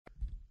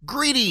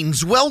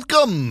Greetings,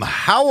 welcome.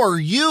 How are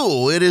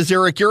you? It is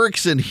Eric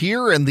Erickson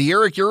here and the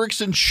Eric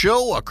Erickson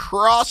Show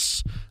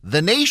across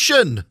the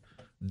nation.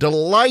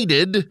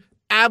 Delighted,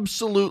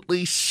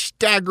 absolutely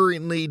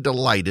staggeringly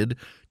delighted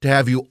to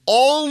have you.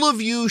 All of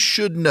you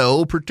should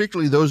know,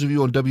 particularly those of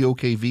you on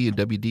WOKV and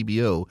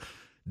WDBO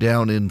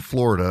down in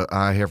Florida.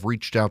 I have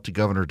reached out to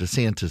Governor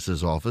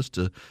DeSantis' office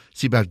to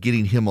see about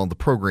getting him on the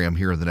program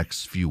here in the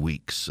next few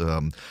weeks.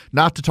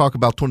 Not to talk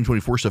about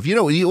 2024 stuff. You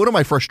know, one of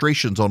my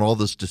frustrations on all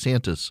this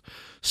DeSantis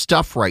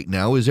stuff right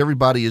now is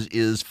everybody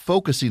is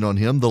focusing on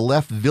him, the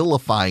left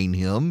vilifying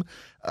him.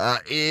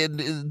 And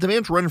the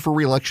man's running for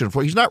re-election.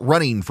 He's not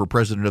running for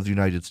president of the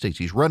United States.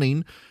 He's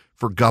running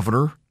for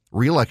governor,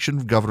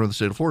 re-election governor of the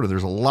state of Florida.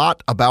 There's a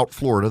lot about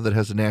Florida that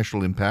has a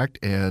national impact,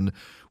 and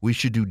we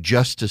should do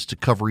justice to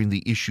covering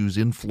the issues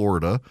in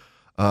Florida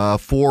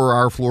for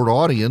our Florida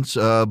audience,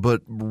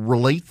 but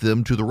relate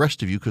them to the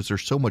rest of you because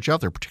there's so much out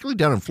there, particularly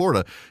down in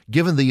Florida,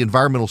 given the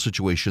environmental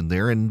situation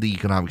there and the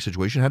economic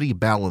situation. How do you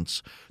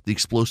balance the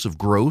explosive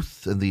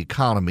growth and the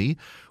economy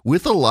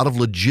with a lot of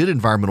legit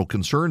environmental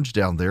concerns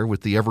down there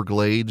with the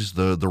Everglades,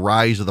 the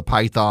rise of the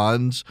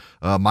pythons,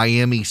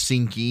 Miami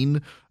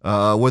sinking?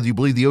 Whether you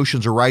believe the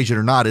oceans are rising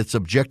or not, it's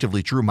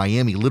objectively true.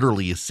 Miami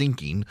literally is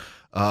sinking.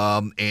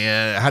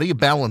 And how do you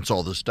balance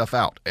all this stuff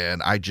out?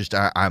 And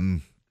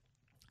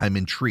I'm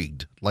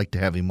intrigued, like to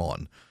have him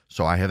on.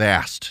 So I have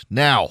asked.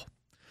 Now,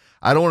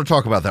 I don't want to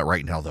talk about that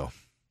right now, though.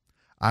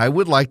 I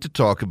would like to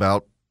talk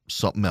about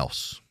something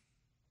else.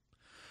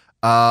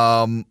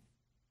 I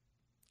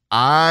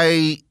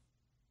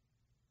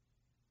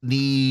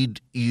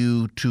need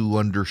you to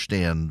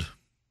understand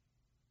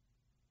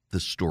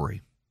this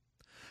story.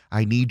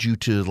 I need you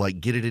to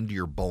get it into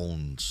your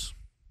bones.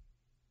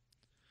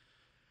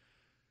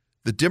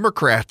 The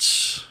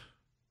Democrats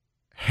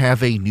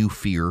have a new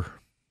fear.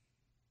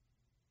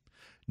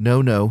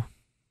 No.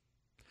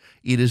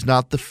 It is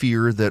not the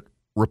fear that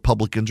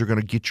Republicans are going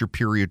to get your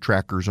period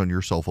trackers on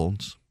your cell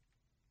phones.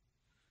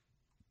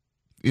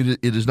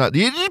 It is not. By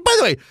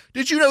the way,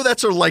 did you know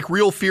that's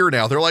real fear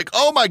now? They're like,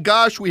 oh my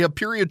gosh, we have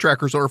period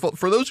trackers on our phone.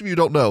 For those of you who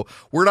don't know,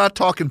 we're not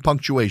talking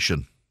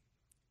punctuation.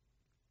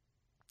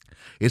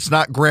 It's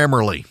not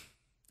Grammarly.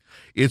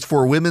 It's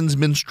for women's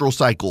menstrual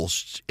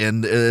cycles,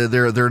 and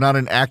they're not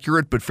an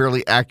accurate but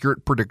fairly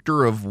accurate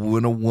predictor of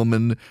when a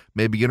woman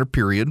may begin her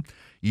period.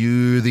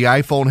 The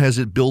iPhone has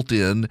it built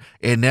in,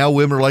 and now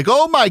women are like,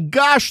 oh my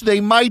gosh,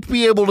 they might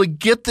be able to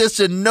get this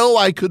and know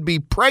I could be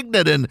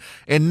pregnant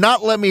and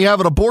not let me have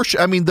an abortion.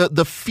 I mean,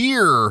 the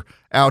fear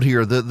out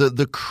here,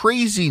 the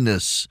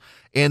craziness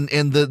and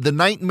the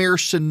nightmare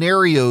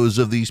scenarios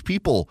of these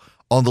people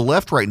on the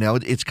left right now,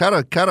 it's kind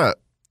of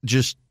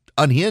just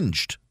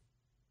unhinged.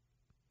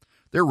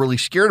 They're really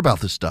scared about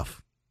this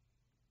stuff.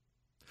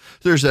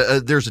 There's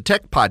a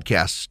tech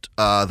podcast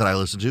that I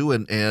listen to,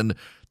 and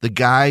the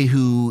guy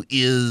who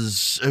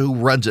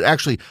runs it,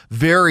 actually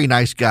very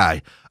nice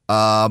guy.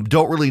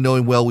 Don't really know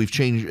him well. We've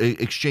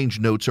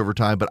exchanged notes over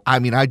time, but I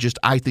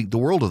think the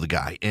world of the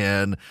guy,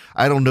 and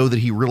I don't know that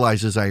he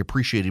realizes I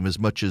appreciate him as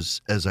much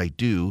as I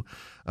do.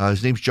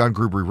 His name's John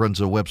Gruber. He runs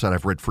a website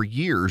I've read for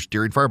years,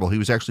 Daring Fireball. He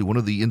was actually one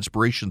of the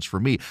inspirations for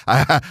me.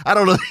 I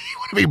don't know if he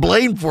want to be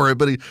blamed for it,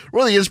 but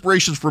one of the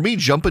inspirations for me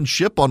jumping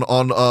ship on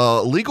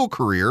a legal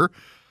career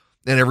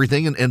and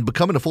everything and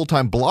becoming a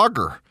full-time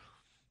blogger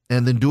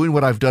and then doing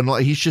what I've done.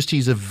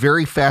 He's a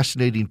very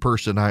fascinating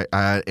person.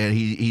 And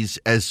he's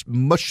as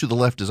much to the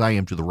left as I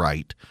am to the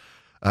right,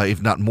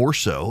 if not more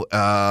so.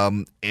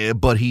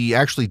 But he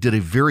actually did a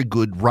very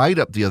good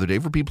write-up the other day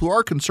for people who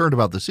are concerned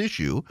about this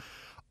issue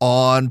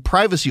on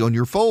privacy on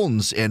your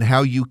phones and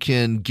how you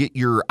can get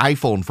your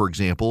iPhone, for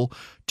example,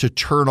 to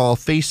turn off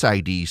Face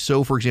ID.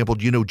 So, for example,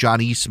 John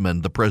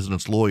Eastman, the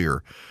president's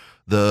lawyer,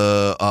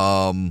 the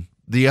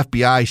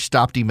FBI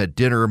stopped him at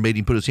dinner and made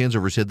him put his hands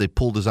over his head. They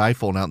pulled his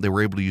iPhone out and they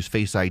were able to use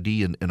Face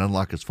ID and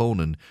unlock his phone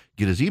and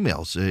get his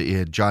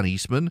emails. John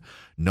Eastman,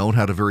 known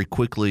how to very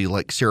quickly,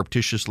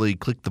 surreptitiously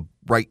click the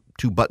right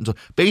two buttons.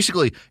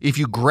 Basically, if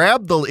you've got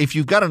an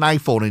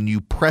iPhone and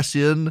you press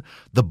in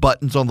the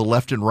buttons on the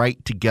left and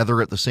right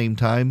together at the same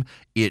time,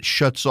 it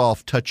shuts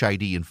off Touch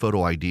ID and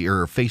Photo ID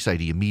or Face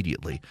ID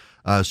immediately.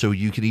 So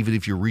you can, even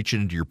if you're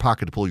reaching into your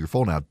pocket to pull your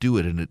phone out, do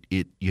it, and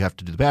you have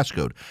to do the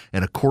passcode.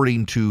 And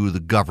according to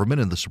the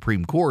government and the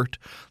Supreme Court,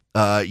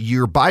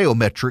 your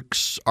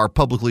biometrics are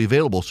publicly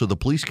available, so the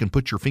police can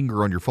put your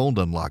finger on your phone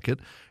to unlock it,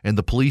 and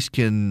the police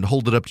can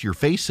hold it up to your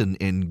face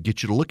and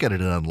get you to look at it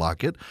and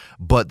unlock it,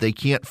 but they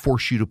can't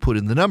force you to put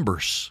in the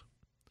numbers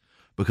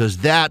because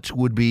that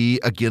would be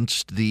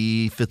against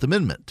the Fifth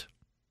Amendment.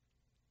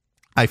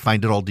 I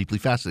find it all deeply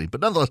fascinating.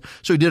 But nonetheless,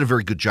 so he did a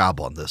very good job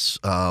on this,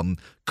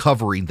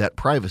 covering that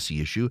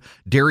privacy issue.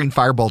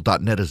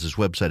 DaringFireball.net is his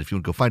website if you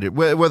want to go find it.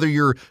 Whether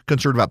you're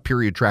concerned about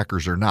period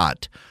trackers or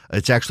not,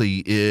 it's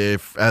actually,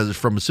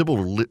 from a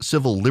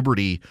civil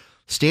liberty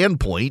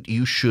standpoint,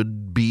 you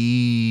should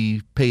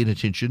be paying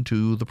attention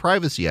to the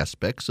privacy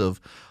aspects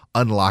of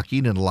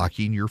unlocking and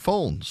locking your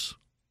phones.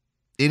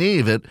 In any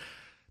event,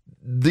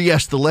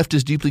 Yes, the left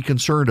is deeply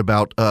concerned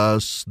about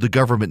the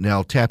government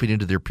now tapping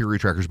into their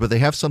period trackers, but they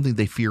have something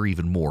they fear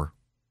even more.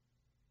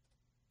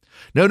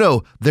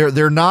 No,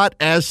 they're not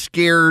as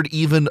scared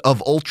even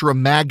of ultra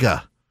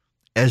MAGA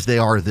as they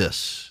are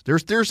this.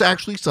 There's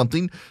actually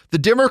something the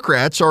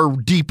Democrats are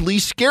deeply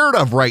scared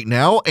of right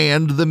now,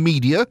 and the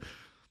media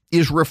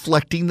is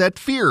reflecting that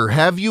fear.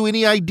 Have you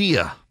any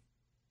idea?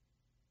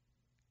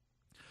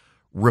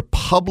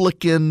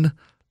 Republican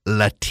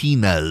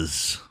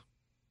Latinas.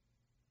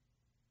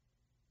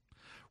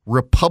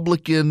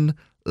 Republican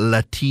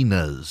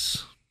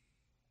Latinas.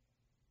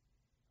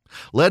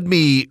 Let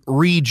me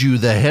read you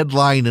the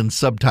headline and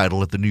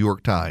subtitle at the New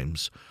York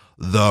Times.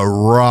 The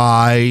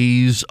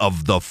Rise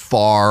of the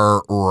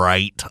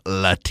Far-Right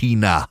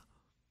Latina.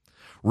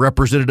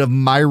 Representative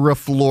Mayra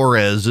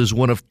Flores is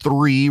one of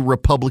 3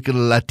 Republican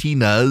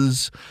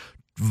Latinas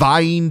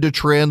vying to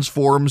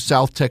transform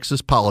South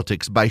Texas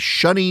politics by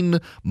shunning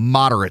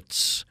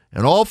moderates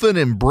and often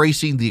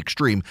embracing the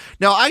extreme.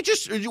 Now,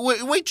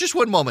 wait just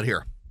one moment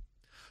here.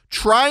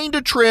 Trying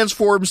to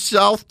transform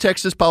South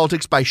Texas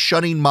politics by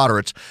shunning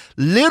moderates.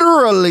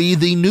 Literally,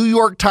 the New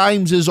York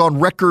Times is on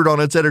record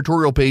on its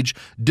editorial page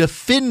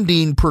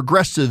defending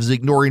progressives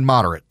ignoring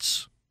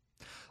moderates.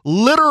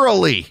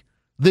 Literally,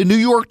 the New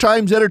York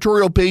Times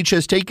editorial page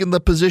has taken the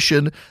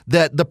position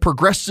that the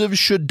progressives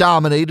should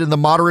dominate and the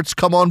moderates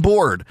come on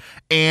board.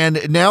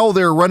 And now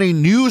they're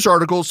running news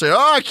articles saying,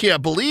 I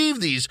can't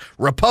believe these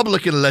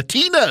Republican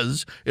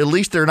Latinas, at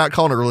least they're not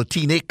calling her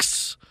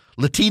Latinx,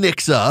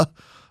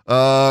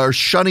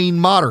 shunning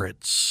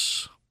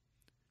moderates.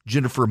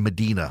 Jennifer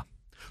Medina,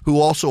 who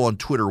also on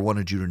Twitter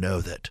wanted you to know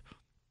that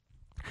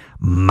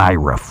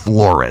Mayra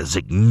Flores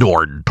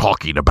ignored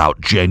talking about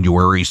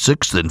January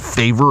 6th in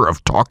favor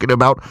of talking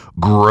about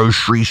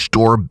grocery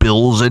store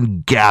bills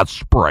and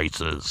gas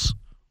prices.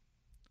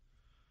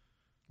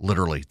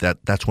 Literally,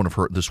 that's one of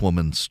this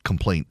woman's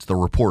complaints. The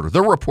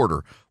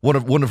reporter,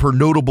 one of her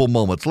notable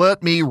moments.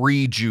 Let me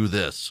read you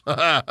this.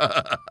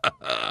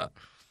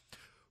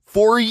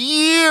 For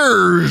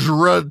years,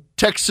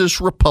 Texas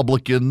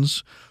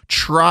Republicans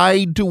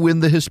tried to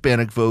win the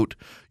Hispanic vote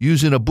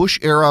using a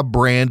Bush-era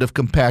brand of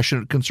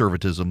compassionate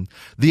conservatism.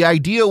 The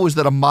idea was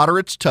that a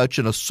moderate's touch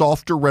and a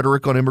softer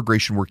rhetoric on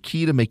immigration were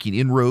key to making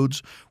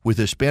inroads with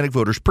Hispanic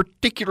voters,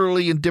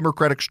 particularly in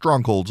Democratic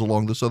strongholds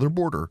along the southern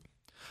border.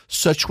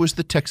 Such was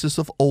the Texas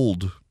of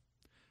old.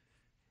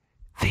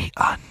 The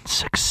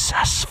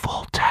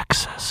unsuccessful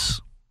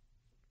Texas.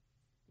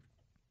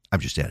 I'm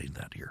just adding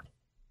that here.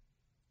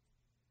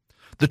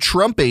 The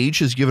Trump age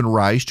has given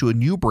rise to a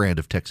new brand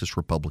of Texas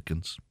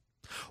Republicans,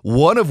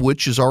 one of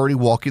which is already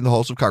walking the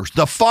halls of Congress,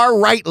 the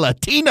far-right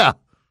Latina.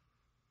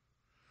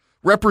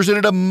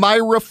 Representative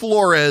Mayra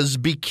Flores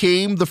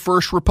became the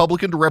first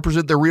Republican to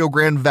represent the Rio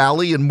Grande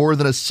Valley in more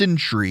than a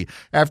century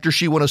after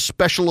she won a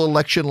special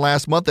election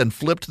last month and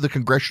flipped the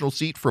congressional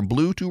seat from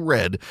blue to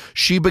red.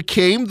 She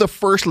became the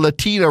first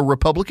Latina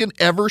Republican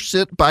ever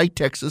sent by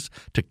Texas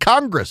to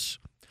Congress.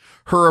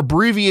 Her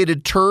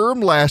abbreviated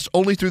term lasts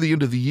only through the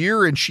end of the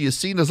year, and she is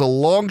seen as a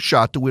long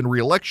shot to win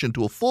re-election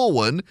to a full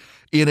one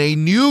in a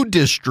new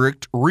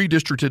district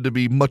redistricted to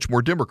be much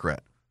more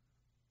Democrat.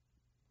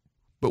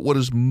 But what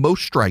is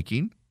most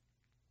striking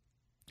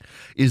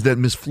is that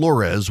Ms.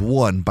 Flores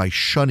won by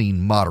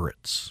shunning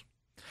moderates,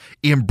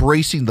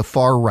 embracing the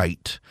far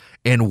right,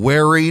 and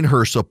wearing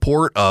her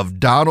support of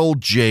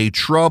Donald J.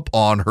 Trump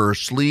on her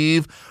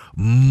sleeve.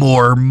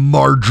 More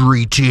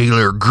Marjorie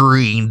Taylor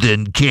Greene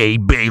than Kay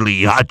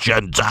Bailey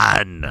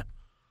Hutchinson.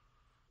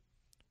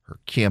 Her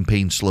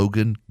campaign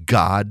slogan,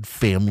 God,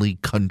 Family,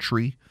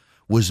 Country,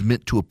 was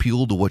meant to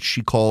appeal to what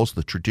she calls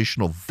the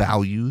traditional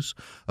values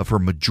of her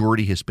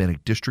majority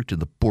Hispanic district in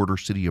the border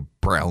city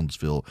of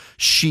Brownsville.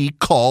 She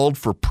called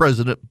for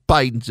President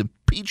Biden's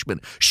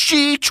impeachment.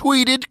 She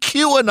tweeted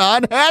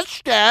QAnon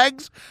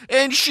hashtags,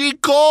 and she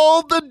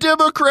called the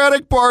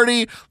Democratic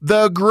Party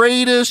the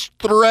greatest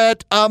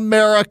threat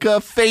America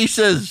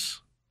faces.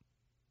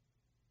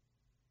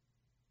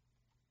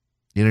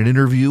 In an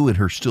interview in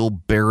her still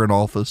barren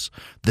office,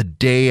 the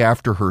day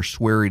after her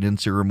swearing-in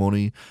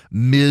ceremony,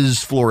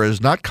 Ms.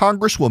 Flores, not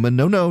Congresswoman,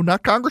 no,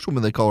 not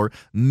Congresswoman they call her,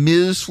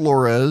 Ms.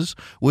 Flores,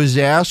 was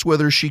asked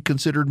whether she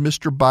considered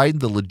Mr. Biden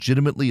the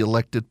legitimately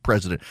elected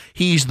president.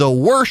 He's the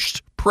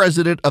worst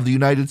president of the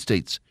United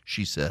States,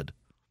 she said.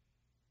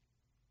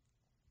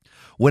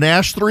 When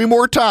asked 3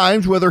 more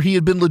times whether he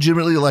had been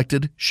legitimately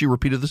elected, she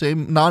repeated the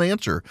same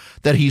non-answer,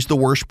 that he's the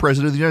worst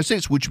president of the United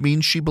States, which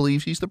means she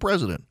believes he's the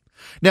president.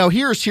 Now,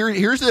 here's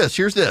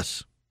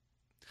this.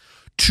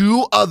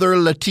 2 other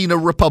Latina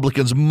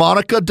Republicans,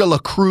 Monica de la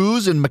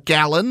Cruz in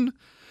McAllen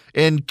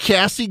and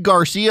Cassie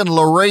Garcia in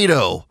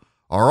Laredo,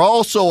 are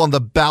also on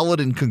the ballot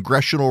in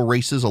congressional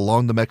races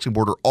along the Mexican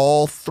border.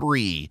 All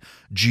 3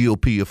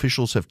 GOP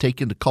officials have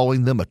taken to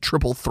calling them a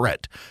triple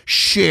threat.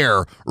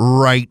 Share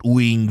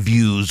right-wing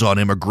views on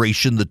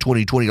immigration, the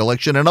 2020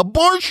 election, and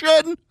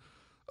abortion,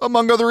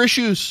 among other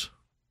issues.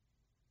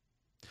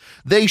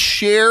 They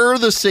share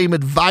the same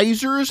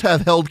advisors,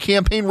 have held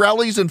campaign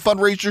rallies and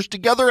fundraisers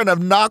together, and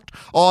have knocked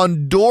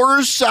on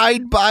doors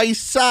side by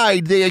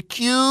side. They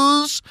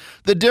accuse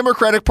the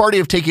Democratic Party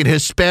of taking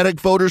Hispanic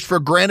voters for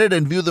granted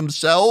and view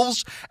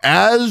themselves,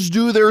 as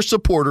do their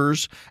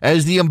supporters,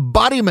 as the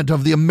embodiment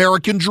of the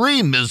American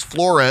dream. Ms.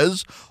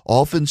 Flores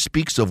often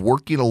speaks of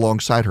working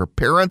alongside her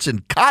parents in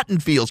cotton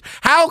fields.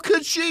 How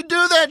could she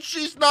do that?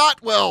 She's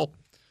not, well,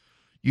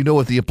 you know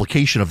what the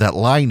implication of that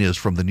line is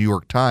from the New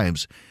York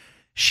Times.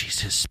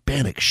 She's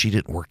Hispanic. She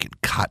didn't work in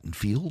cotton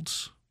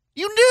fields.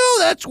 You knew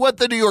that's what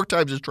the New York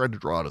Times is trying to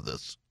draw out of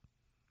this.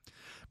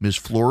 Ms.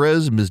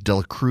 Flores, Ms. De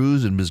La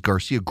Cruz, and Ms.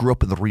 Garcia grew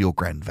up in the Rio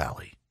Grande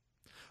Valley,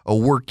 a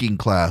working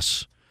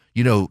class.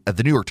 You know, at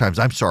the New York Times,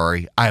 I'm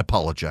sorry, I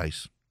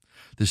apologize.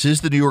 This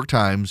is the New York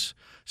Times.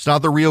 It's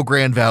not the Rio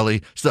Grande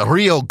Valley. It's the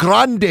Rio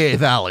Grande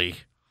Valley,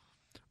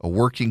 a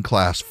working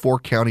class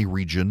 4-county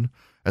region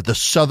at the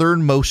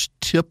southernmost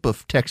tip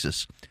of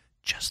Texas,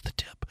 just the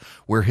tip,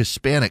 where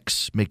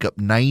Hispanics make up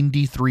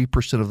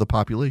 93% of the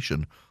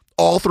population.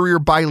 All three are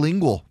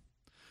bilingual.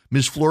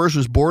 Ms. Flores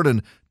was born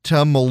in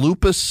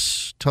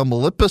Tamaulipas,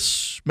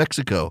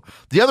 Mexico.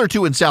 The other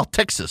two in South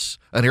Texas,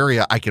 an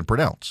area I can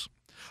pronounce.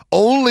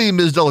 Only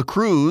Ms. De La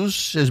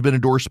Cruz has been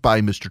endorsed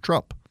by Mr.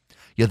 Trump.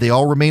 Yet they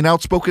all remain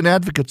outspoken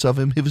advocates of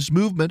him, his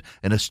movement,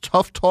 and his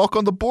tough talk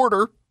on the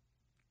border.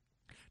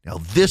 Now,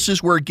 this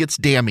is where it gets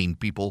damning,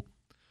 people.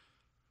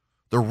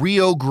 The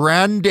Rio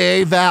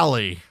Grande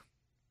Valley,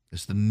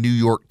 as the New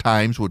York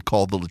Times would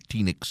call the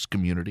Latinx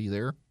community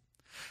there,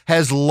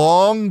 has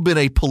long been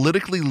a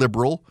politically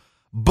liberal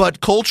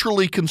but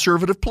culturally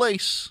conservative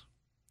place.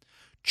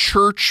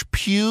 Church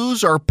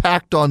pews are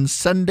packed on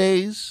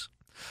Sundays.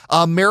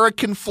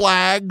 American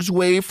flags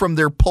wave from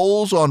their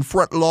poles on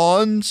front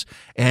lawns,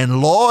 and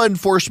law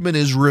enforcement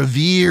is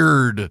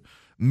revered.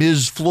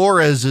 Ms.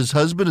 Flores'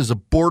 husband is a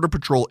Border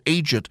Patrol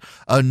agent,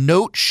 a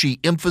note she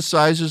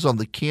emphasizes on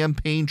the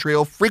campaign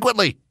trail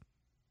frequently.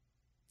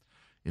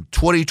 In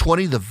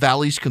 2020, the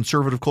Valley's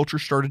conservative culture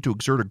started to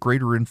exert a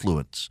greater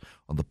influence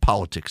on the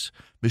politics.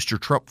 Mr.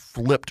 Trump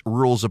flipped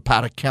rural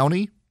Zapata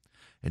County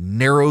and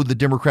narrowed the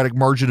Democratic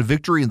margin of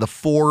victory in the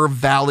 4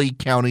 Valley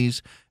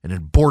counties and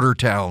in border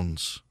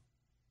towns.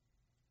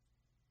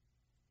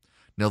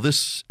 Now,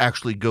 this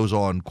actually goes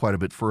on quite a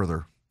bit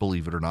further,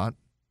 believe it or not.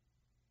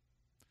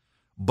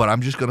 But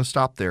I'm just going to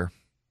stop there.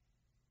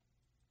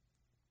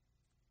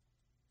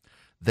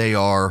 They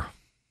are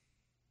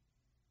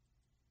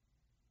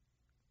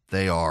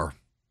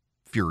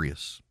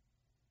furious.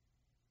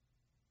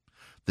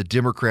 The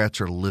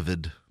Democrats are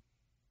livid.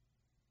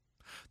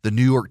 The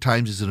New York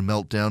Times is in a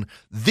meltdown.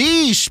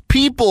 These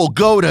people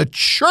go to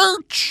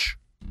church.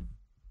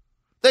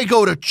 They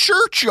go to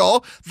church,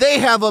 y'all. They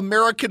have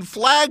American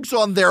flags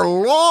on their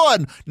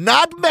lawn,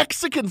 not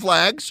Mexican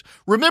flags.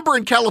 Remember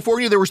in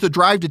California, there was the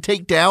drive to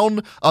take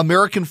down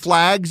American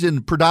flags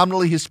in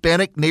predominantly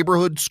Hispanic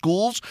neighborhood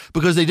schools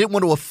because they didn't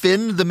want to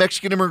offend the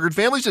Mexican immigrant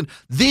families. And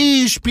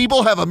these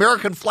people have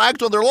American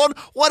flags on their lawn.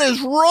 What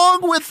is wrong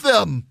with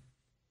them?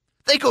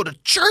 They go to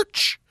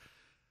church.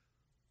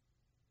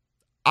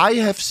 I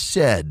have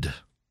said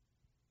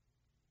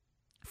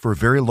for a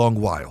very long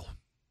while,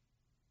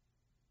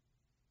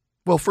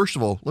 well, first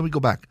of all, let me go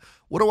back.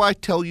 What do I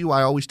tell you?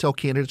 I always tell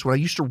candidates. When I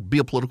used to be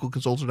a political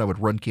consultant, I would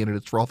run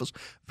candidates for office,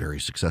 very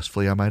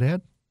successfully, I might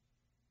add.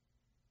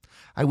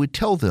 I would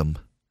tell them,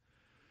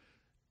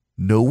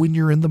 know when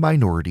you're in the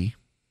minority,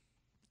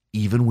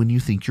 even when you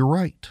think you're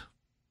right.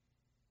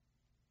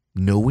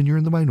 Know when you're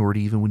in the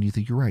minority, even when you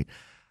think you're right.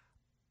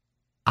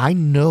 I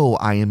know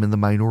I am in the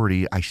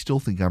minority. I still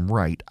think I'm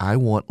right. I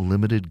want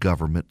limited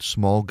government,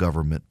 small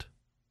government.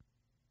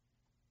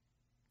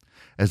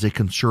 As a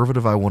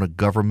conservative, I want a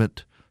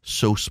government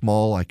so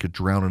small I could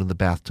drown it in the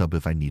bathtub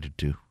if I needed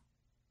to.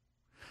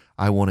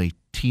 I want a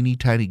teeny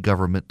tiny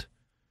government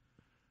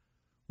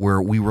where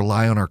we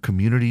rely on our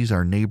communities,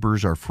 our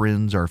neighbors, our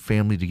friends, our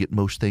family to get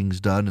most things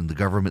done, and the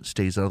government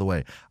stays out of the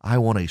way. I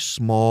want a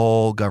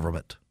small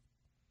government,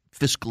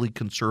 fiscally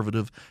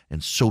conservative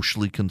and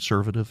socially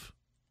conservative.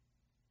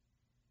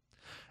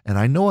 And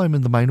I know I'm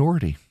in the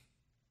minority.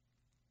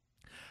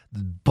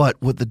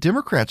 But what the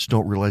Democrats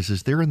don't realize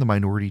is they're in the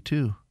minority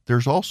too.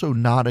 There's also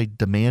not a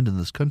demand in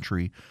this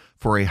country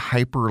for a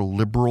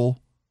hyper-liberal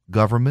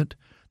government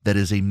that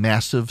is a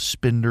massive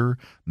spender,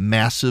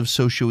 massive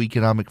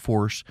socioeconomic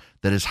force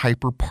that is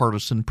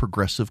hyper-partisan,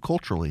 progressive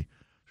culturally.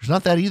 There's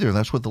not that either, and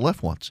that's what the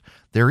left wants.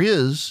 There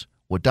is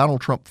what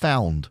Donald Trump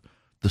found,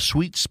 the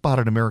sweet spot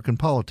in American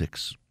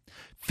politics.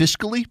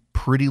 Fiscally,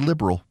 pretty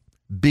liberal,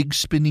 big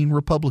spending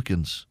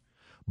Republicans,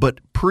 but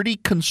pretty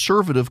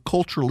conservative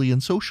culturally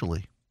and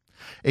socially.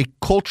 A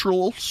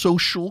cultural,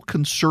 social,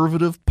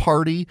 conservative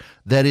party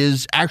that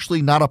is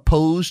actually not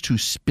opposed to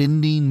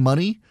spending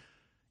money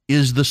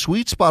is the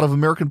sweet spot of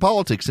American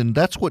politics. And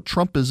that's what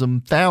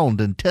Trumpism found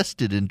and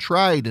tested and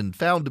tried and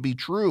found to be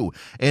true.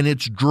 And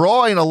it's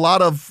drawing a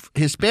lot of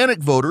Hispanic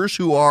voters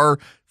who are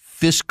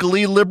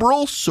fiscally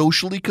liberal,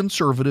 socially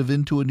conservative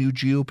into a new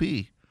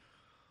GOP.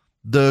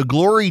 The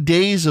glory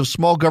days of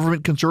small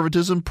government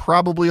conservatism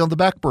probably on the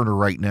back burner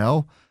right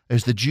now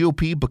as the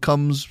GOP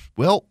becomes,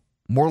 well,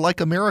 more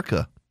like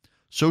America.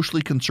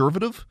 Socially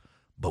conservative,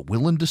 but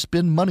willing to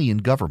spend money in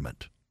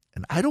government.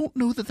 And I don't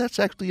know that that's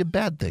actually a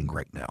bad thing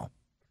right now.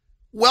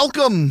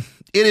 Welcome.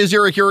 It is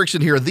Eric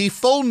Erickson here. The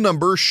phone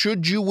number,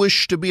 should you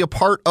wish to be a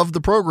part of the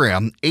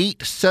program,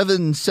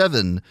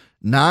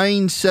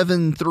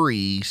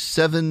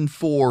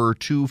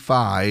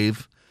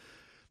 877-973-7425.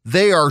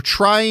 They are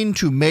trying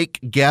to make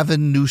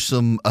Gavin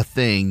Newsom a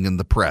thing in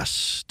the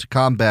press to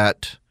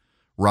combat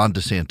Ron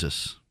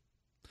DeSantis.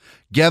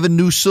 Gavin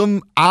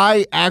Newsom,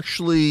 I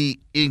actually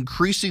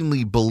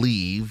increasingly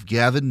believe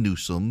Gavin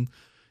Newsom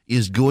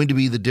is going to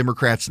be the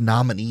Democrats'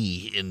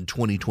 nominee in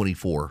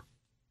 2024.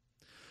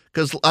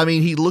 Because, I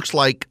mean, he looks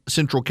like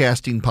central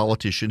casting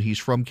politician. He's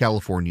from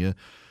California.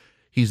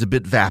 He's a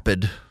bit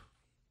vapid.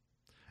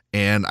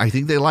 And I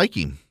think they like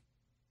him.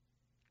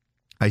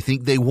 I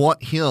think they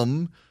want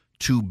him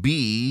to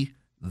be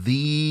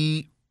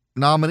the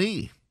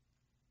nominee.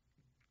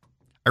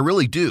 I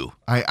really do.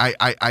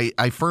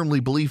 I firmly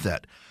believe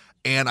that.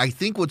 And I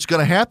think what's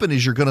going to happen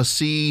is you're going to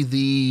see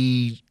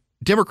the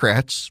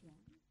Democrats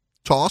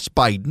toss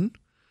Biden.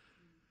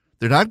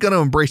 They're not going to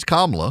embrace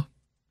Kamala.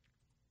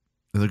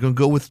 And they're going to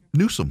go with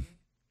Newsom.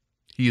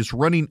 He is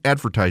running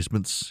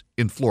advertisements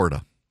in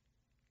Florida,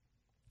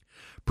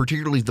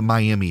 particularly the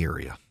Miami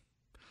area.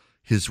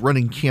 He's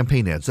running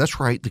campaign ads.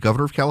 That's right. The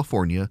governor of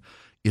California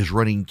is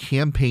running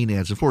campaign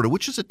ads in Florida,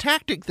 which is a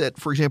tactic that,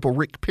 for example,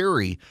 Rick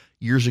Perry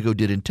years ago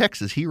did in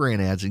Texas. He ran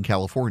ads in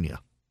California.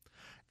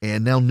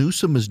 And now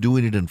Newsom is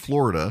doing it in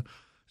Florida,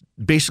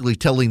 basically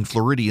telling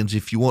Floridians,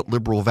 if you want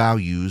liberal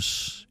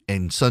values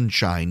and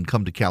sunshine,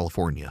 come to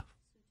California.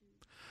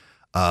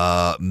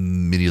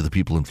 Many of the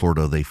people in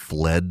Florida, they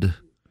fled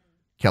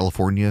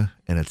California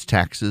and its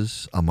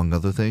taxes, among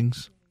other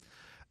things,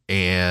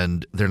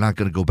 and they're not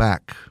going to go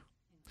back.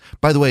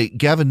 By the way,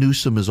 Gavin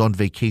Newsom is on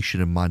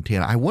vacation in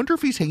Montana. I wonder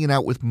if he's hanging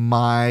out with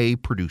my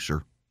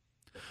producer,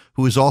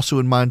 who is also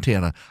in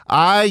Montana.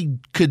 I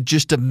could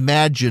just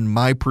imagine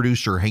my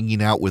producer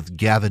hanging out with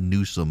Gavin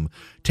Newsom.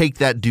 Take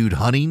that dude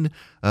hunting.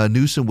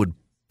 Newsom would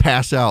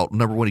pass out.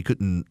 Number one, he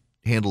couldn't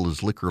handle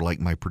his liquor like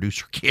my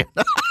producer can.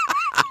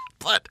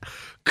 But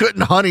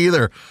couldn't hunt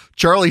either.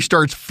 Charlie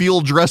starts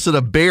field dressing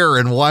a bear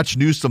and watch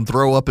Newsom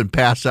throw up and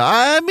pass out.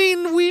 I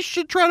mean, we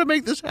should try to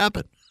make this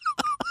happen.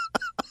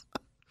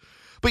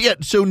 But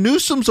yet, so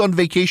Newsom's on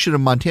vacation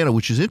in Montana,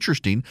 which is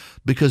interesting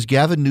because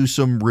Gavin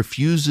Newsom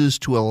refuses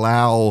to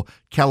allow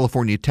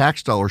California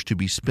tax dollars to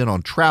be spent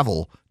on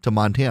travel to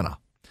Montana.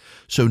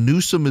 So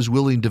Newsom is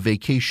willing to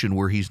vacation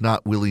where he's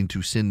not willing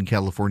to send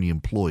California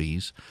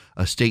employees,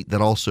 a state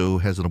that also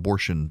has an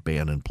abortion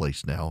ban in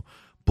place now,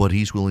 but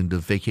he's willing to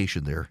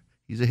vacation there.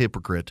 He's a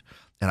hypocrite.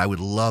 And I would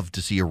love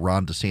to see a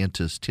Ron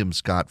DeSantis, Tim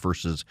Scott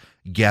versus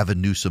Gavin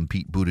Newsom,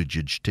 Pete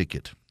Buttigieg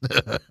ticket.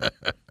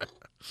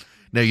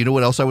 Now, you know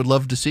what else I would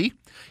love to see?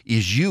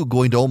 Is you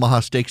going to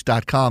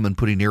omahasteaks.com and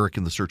putting Eric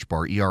in the search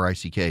bar,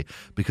 ERICK,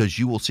 because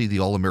you will see the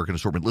All-American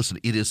assortment. Listen,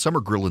 it is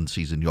summer grilling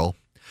season, y'all.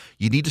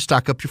 You need to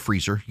stock up your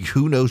freezer.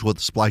 Who knows what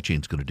the supply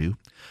chain is going to do?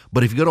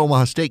 But if you go to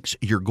Omaha Steaks,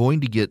 you're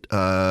going to get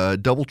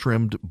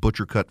double-trimmed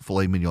butcher-cut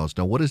filet mignons.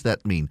 Now, what does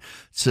that mean?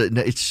 So,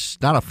 it's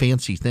not a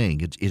fancy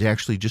thing. It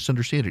actually, just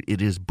understand it.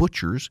 It is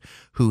butchers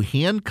who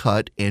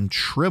hand-cut and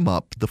trim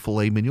up the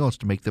filet mignons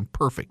to make them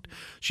perfect.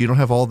 So you don't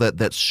have all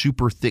that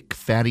super thick,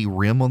 fatty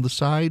rim on the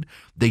side.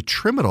 They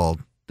trim it all.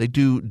 They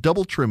do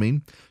double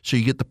trimming, so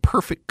you get the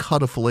perfect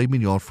cut of filet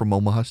mignon from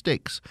Omaha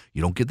Steaks.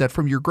 You don't get that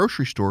from your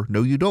grocery store.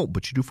 No, you don't,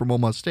 but you do from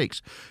Omaha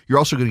Steaks. You're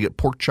also going to get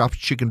pork chops,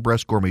 chicken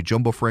breast, gourmet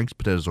jumbo franks,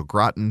 potatoes au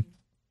gratin,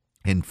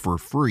 and for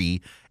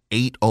free,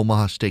 8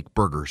 Omaha Steak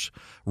burgers.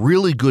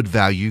 Really good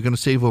value. You're going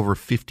to save over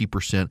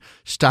 50%.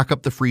 Stock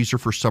up the freezer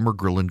for summer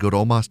grilling. Go to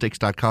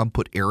omahasteaks.com.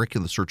 Put Eric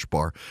in the search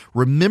bar.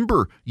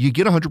 Remember, you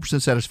get 100%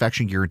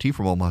 satisfaction guarantee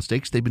from Omaha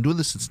Steaks. They've been doing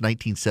this since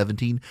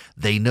 1917.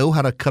 They know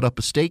how to cut up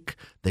a steak.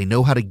 They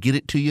know how to get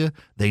it to you.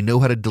 They know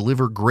how to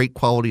deliver great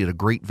quality at a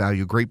great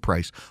value, great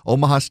price.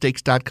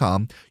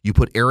 omahasteaks.com. You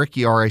put Eric,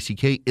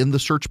 E-R-I-C-K, in the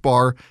search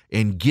bar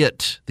and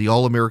get the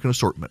All-American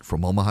assortment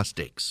from Omaha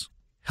Steaks.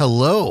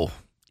 Hello.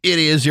 It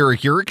is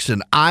Eric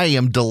Erickson. I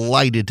am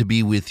delighted to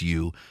be with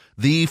you.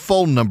 The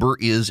phone number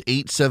is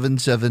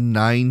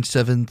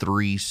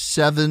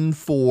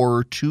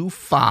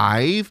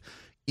 877-973-7425.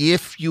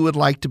 If you would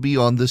like to be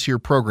on this here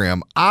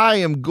program, I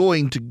am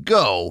going to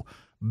go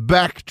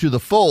back to the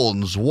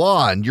phones.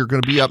 Juan, you're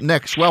going to be up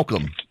next.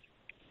 Welcome.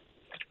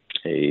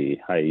 Hey,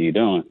 how you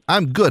doing?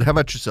 I'm good. How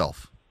about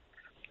yourself?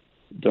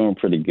 Doing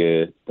pretty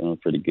good.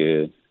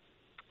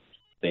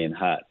 Staying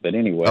hot. But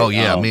anyway. Oh,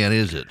 yeah, man,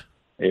 is it?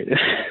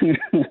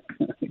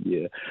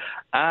 Yeah.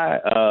 I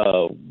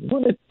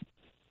wanted,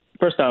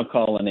 first time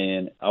calling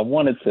in, I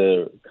wanted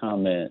to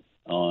comment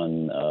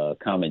on a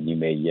comment you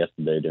made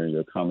yesterday during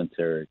your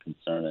commentary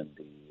concerning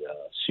the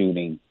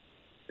shooting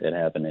that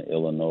happened in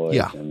Illinois.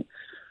 Yeah. And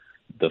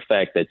the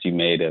fact that you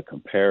made a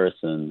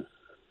comparison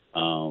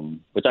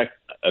which I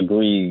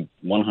agree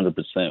 100%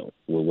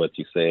 with what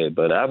you said.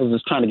 But I was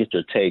just trying to get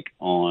your take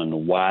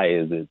on why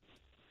is it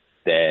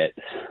that,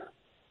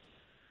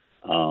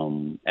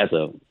 as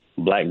a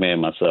black man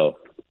myself,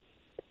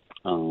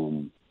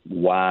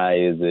 why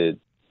is it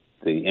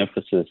the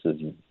emphasis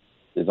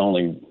is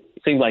only,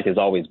 it seems like it's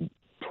always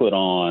put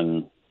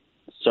on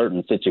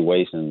certain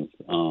situations,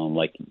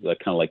 like kind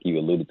of like you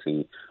alluded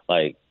to,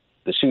 like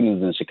the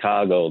shootings in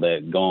Chicago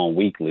that go on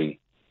weekly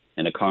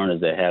and the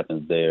carnage that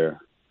happens there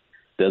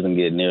doesn't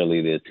get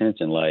nearly the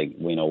attention like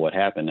we know what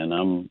happened. And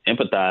I'm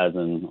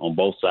empathizing on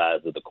both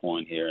sides of the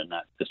coin here and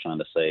not just trying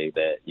to say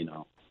that,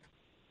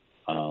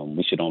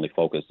 we should only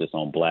focus just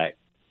on black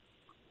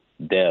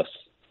deaths.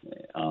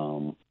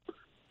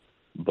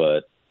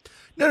 But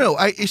no.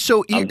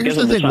 So here's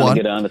the thing, Juan.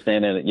 To get an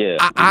understanding. Yeah,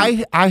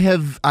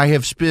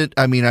 I've spent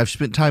time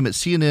at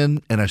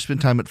CNN and I've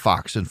spent time at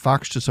Fox, and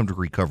Fox to some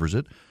degree covers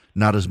it,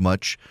 not as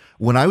much.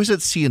 When I was at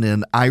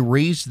CNN, I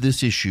raised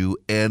this issue,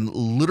 and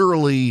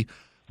literally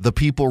the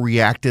people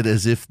reacted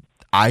as if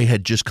I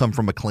had just come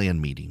from a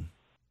Klan meeting.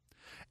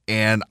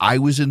 And I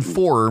was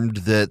informed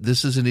that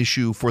this is an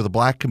issue for the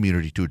black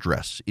community to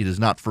address. It is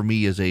not for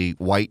me as a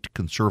white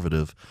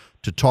conservative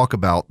to talk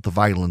about the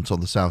violence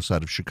on the south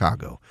side of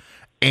Chicago.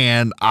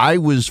 And I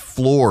was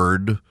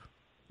floored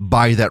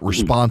by that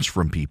response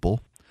from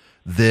people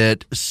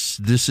that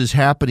this is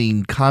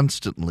happening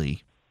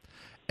constantly,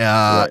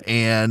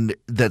 and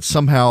that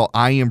somehow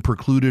I am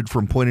precluded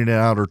from pointing it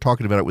out or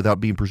talking about it without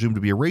being presumed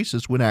to be a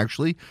racist, when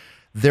actually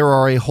there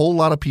are a whole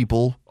lot of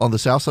people on the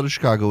south side of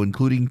Chicago,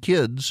 including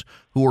kids,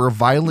 who are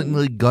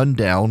violently gunned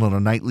down on a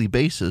nightly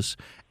basis.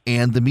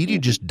 And the media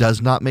just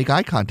does not make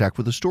eye contact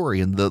with the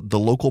story, and the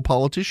local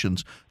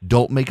politicians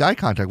don't make eye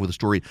contact with the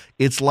story.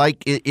 It's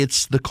like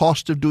it's the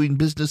cost of doing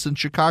business in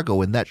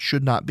Chicago, and that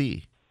should not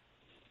be.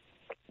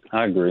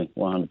 I agree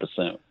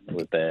 100%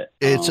 with that.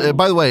 It's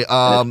by the way,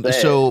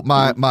 so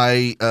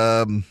my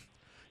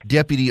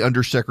deputy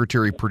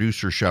undersecretary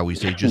producer, shall we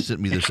say, just sent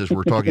me this as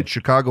we're talking.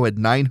 Chicago had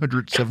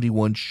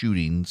 971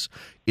 shootings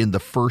in the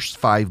first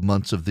 5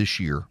 months of this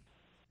year.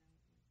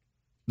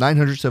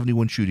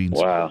 971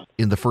 shootings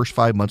in the first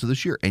 5 months of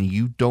this year, and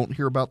you don't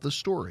hear about this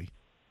story.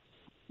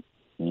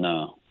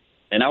 No.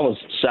 And I was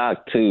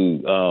shocked,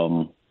 too,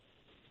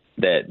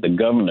 that the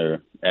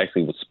governor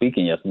actually was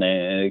speaking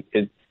yesterday.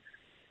 And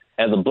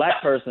as a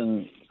black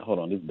person, hold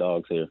on, these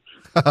dogs here.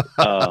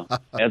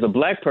 As a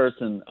black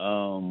person,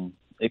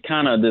 it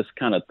kind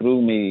of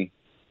threw me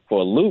for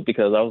a loop,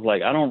 because I was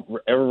like, I don't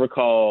ever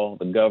recall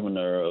the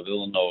governor of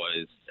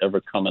Illinois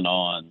ever coming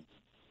on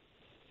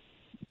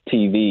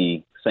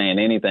TV saying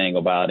anything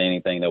about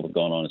anything that was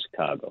going on in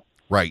Chicago.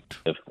 Right.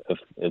 If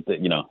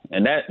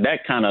and that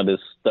kind of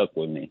just stuck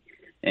with me.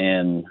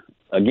 And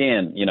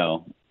again,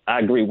 I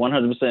agree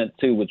 100%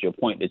 too with your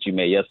point that you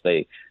made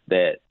yesterday,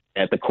 that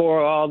at the core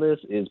of all this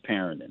is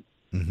parenting.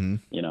 Mm-hmm.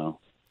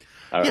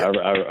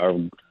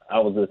 I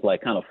was just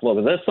like kind of floored,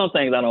 because there's some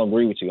things I don't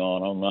agree with you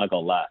on. I'm not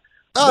gonna lie.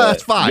 Oh, but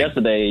that's fine.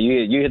 Yesterday,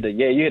 you hit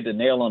the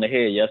nail on the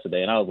head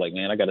yesterday, and I was like,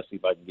 man, I got to see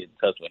if I can get in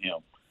touch with him.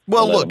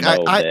 Well, look,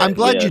 I'm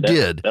glad you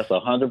did. That's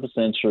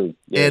 100% true.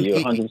 Yeah, and you're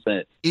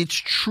 100%. It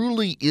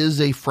truly is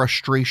a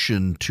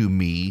frustration to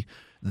me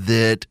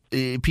that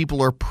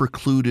people are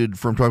precluded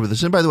from talking about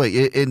this. And by the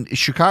way,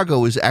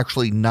 Chicago is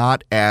actually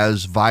not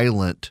as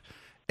violent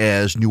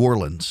as New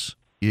Orleans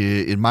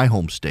in my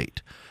home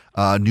state.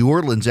 New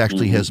Orleans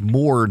actually has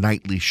more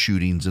nightly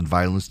shootings and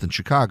violence than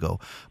Chicago,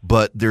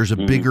 but there's a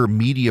bigger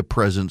media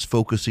presence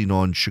focusing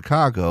on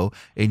Chicago,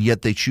 and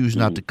yet they choose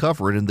not to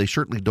cover it, and they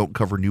certainly don't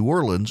cover New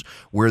Orleans,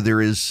 where there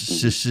is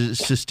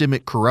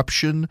systemic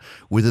corruption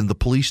within the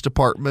police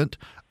department.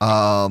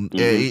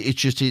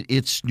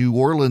 It's New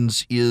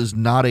Orleans is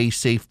not a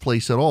safe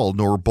place at all,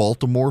 nor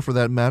Baltimore for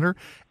that matter,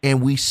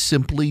 and we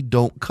simply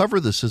don't cover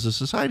this as a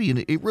society, and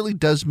it really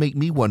does make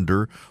me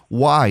wonder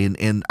why.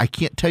 And I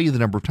can't tell you the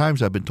number of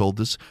times I've been told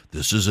this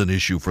is an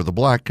issue for the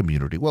black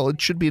community. Well, it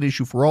should be an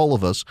issue for all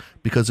of us,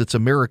 because it's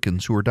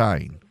Americans who are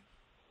dying.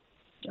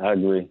 I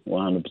agree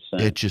 100%.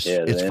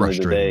 It's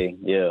frustrating.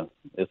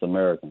 It's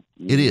American.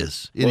 It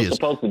is. It's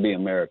supposed to be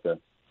America.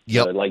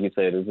 Yep. But like you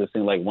said, it just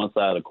seems like one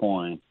side of the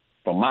coin.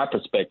 From my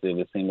perspective,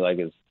 it seems like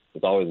it's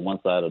always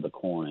one side of the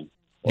coin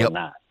or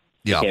not.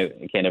 Yeah.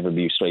 It can't ever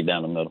be straight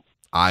down the middle.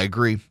 I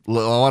agree.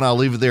 Well, I'll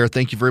leave it there.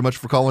 Thank you very much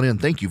for calling in.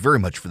 Thank you very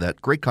much for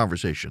that. Great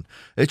conversation.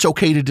 It's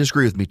okay to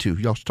disagree with me, too.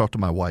 You also talk to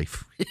my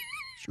wife,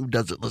 who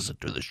doesn't listen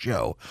to the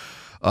show.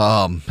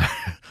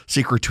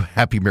 Secret to a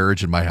happy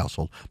marriage in my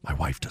household. My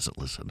wife doesn't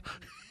listen.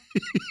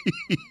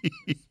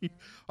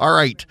 All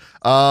right.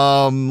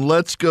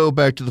 Let's go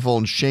back to the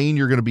phone. Shane,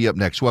 you're going to be up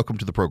next. Welcome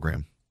to the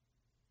program.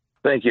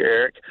 Thank you,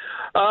 Eric.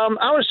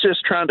 I was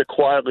just trying to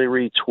quietly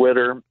read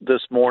Twitter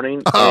this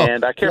morning,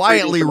 and I kept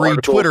quietly read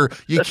articles. Twitter.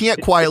 You can't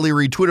quietly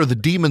read Twitter. The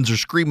demons are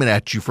screaming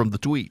at you from the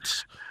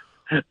tweets.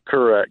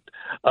 Correct.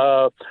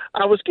 I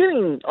was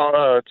getting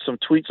some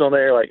tweets on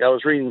there. Like I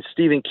was reading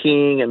Stephen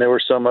King, and there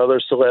were some other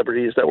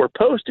celebrities that were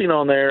posting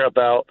on there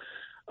about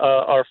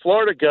our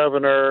Florida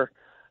governor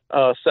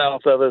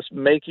south of us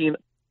making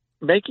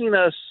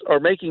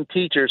making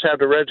teachers have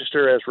to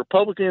register as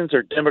Republicans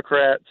or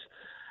Democrats.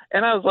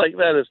 And I was like,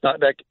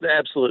 that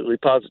absolutely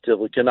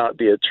positively cannot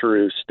be a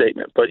true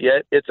statement. But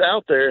yet it's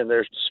out there, and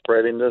they're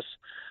spreading this,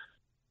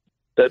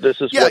 that this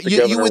is what the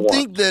governor you would wants.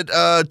 think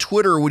that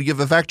Twitter would give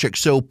a fact check.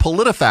 So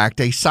PolitiFact,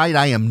 a site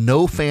I am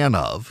no fan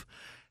of,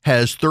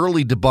 has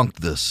thoroughly debunked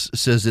this,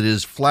 says it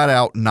is flat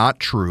out not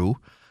true.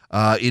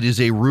 It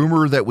is a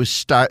rumor that was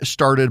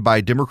started by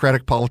a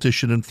Democratic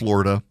politician in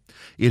Florida.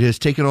 It has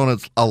taken on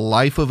a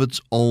life of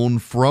its own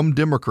from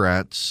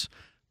Democrats,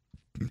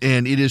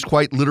 and it is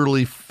quite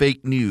literally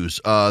fake news.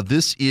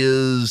 This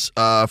is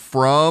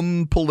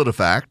from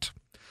PolitiFact.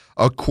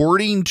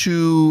 According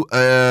to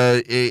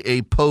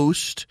a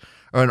post,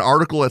 an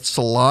article at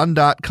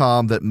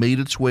salon.com that made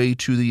its way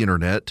to the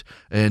internet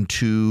and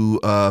to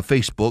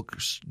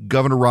Facebook,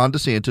 Governor Ron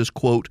DeSantis,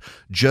 quote,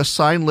 just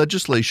signed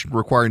legislation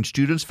requiring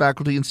students,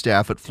 faculty, and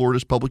staff at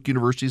Florida's public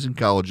universities and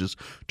colleges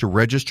to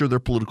register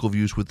their political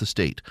views with the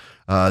state.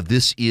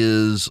 This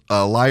is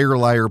liar,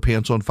 liar,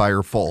 pants on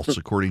fire, false,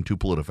 according to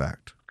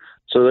PolitiFact.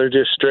 So they're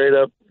just straight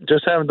up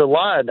just having to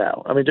lie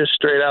now. I mean, just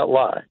straight out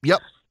lie.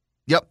 Yep,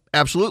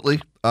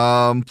 absolutely.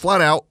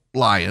 Flat out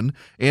lying.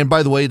 And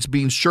by the way, it's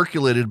being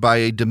circulated by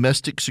a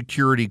domestic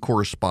security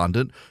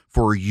correspondent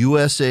for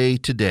USA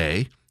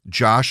Today.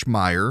 Josh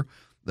Meyer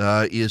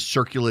is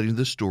circulating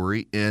the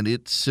story, and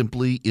it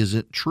simply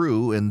isn't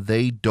true, and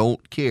they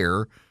don't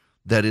care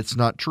that it's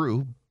not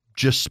true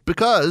just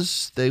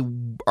because they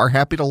are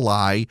happy to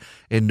lie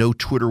and no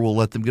Twitter will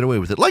let them get away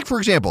with it. Like, for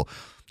example,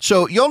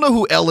 so y'all know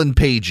who Ellen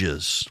Page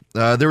is.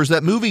 There was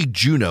that movie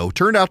Juno.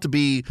 Turned out to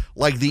be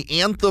like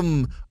the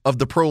anthem of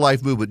the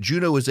pro-life movement.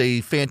 Juno is a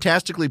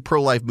fantastically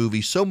pro-life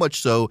movie, so much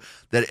so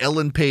that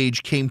Ellen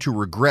Page came to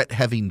regret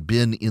having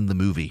been in the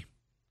movie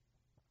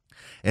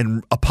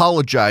and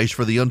apologized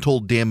for the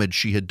untold damage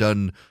she had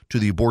done to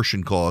the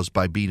abortion cause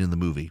by being in the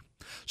movie.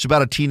 It's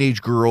about a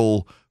teenage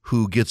girl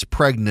who gets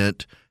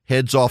pregnant,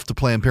 heads off to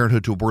Planned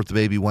Parenthood to abort the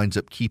baby, winds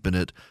up keeping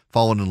it,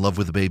 falling in love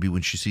with the baby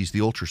when she sees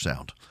the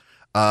ultrasound.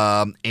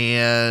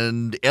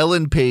 And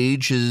Ellen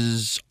Page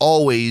has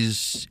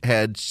always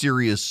had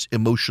serious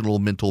emotional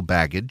mental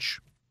baggage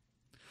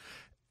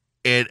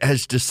and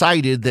has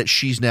decided that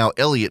she's now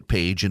Elliot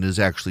Page and is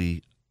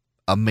actually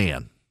a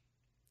man.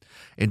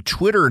 And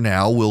Twitter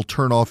now will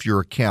turn off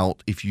your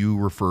account if you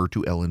refer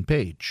to Ellen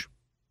Page.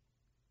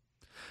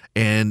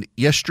 And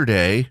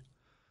yesterday,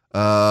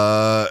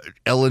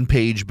 Ellen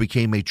Page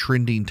became a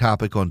trending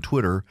topic on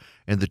Twitter,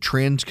 and the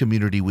trans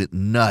community went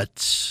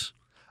nuts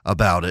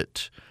about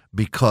it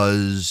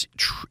because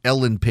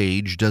Ellen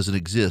Page doesn't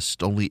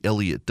exist, only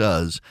Elliot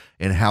does,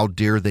 and how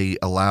dare they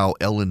allow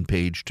Ellen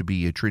Page to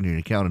be a trending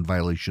account in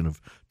violation of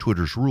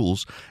Twitter's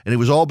rules. And it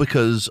was all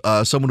because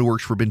someone who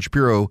works for Ben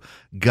Shapiro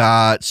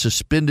got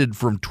suspended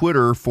from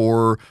Twitter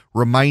for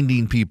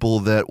reminding people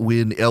that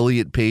when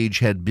Elliot Page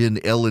had been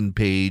Ellen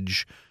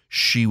Page,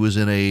 she was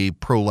in a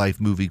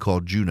pro-life movie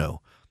called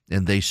Juno,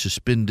 and they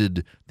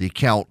suspended the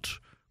account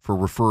for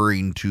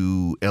referring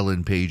to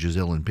Ellen Page as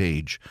Ellen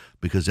Page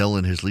because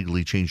Ellen has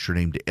legally changed her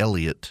name to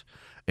Elliot.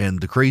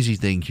 And the crazy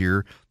thing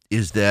here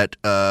is that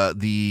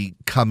the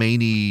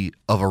Khamenei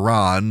of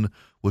Iran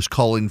was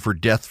calling for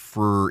death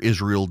for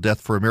Israel, death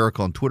for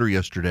America on Twitter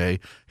yesterday.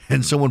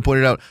 And someone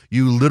pointed out,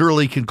 you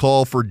literally can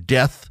call for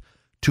death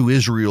to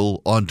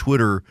Israel on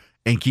Twitter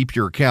and keep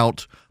your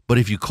account. But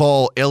if you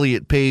call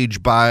Elliot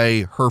Page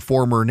by her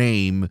former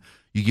name,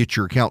 you get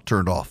your account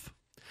turned off.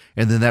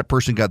 And then that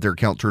person got their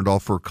account turned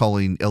off for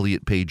calling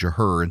Elliot Page a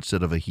her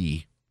instead of a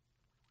he.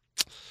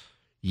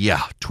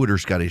 Yeah,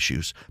 Twitter's got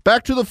issues.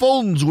 Back to the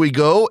phones we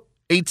go.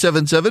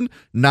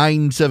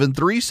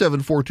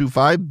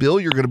 877-973-7425. Bill,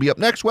 you're going to be up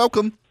next.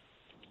 Welcome.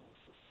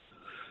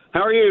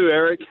 How are you,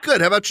 Eric?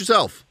 Good. How about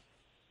yourself?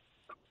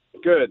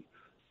 Good.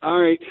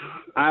 All right.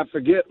 I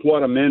forget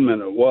what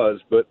amendment it was,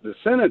 but the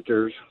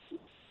senators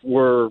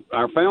our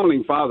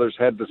founding fathers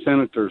had the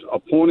senators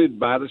appointed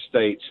by the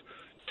states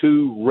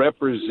to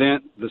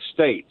represent the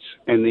states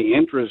and the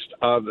interest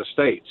of the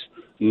states,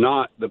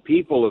 not the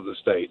people of the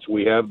states.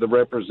 We have the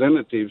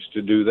representatives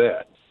to do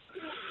that.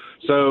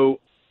 So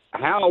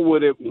how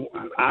would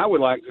I would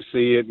like to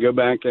see it go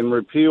back and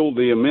repeal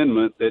the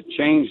amendment that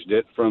changed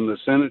it from the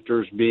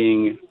senators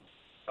being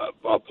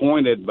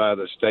appointed by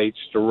the states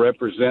to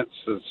represent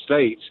the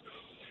states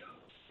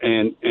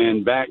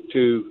and back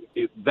to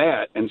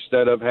that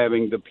instead of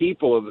having the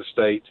people of the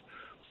state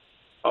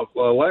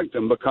elect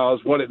them, because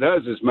what it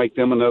does is make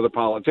them another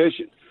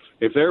politician.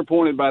 If they're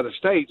appointed by the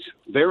states,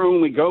 their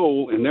only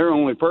goal and their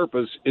only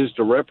purpose is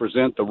to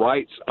represent the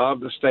rights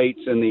of the states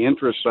and the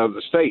interests of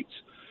the states,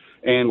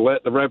 and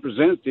let the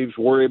representatives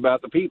worry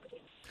about the people.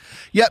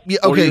 Yep. Yeah,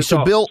 okay.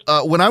 So, Bill,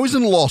 when I was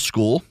in law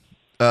school,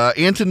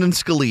 Antonin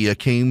Scalia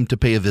came to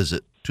pay a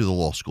visit to the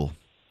law school,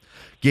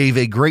 gave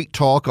a great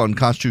talk on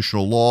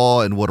constitutional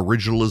law and what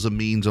originalism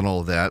means and all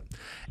of that.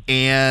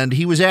 And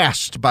he was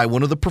asked by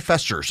one of the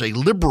professors, a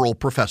liberal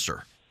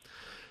professor,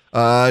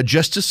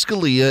 Justice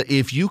Scalia,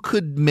 if you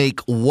could make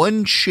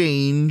one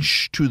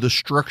change to the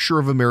structure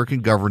of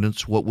American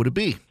governance, what would it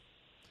be?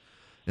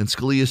 And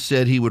Scalia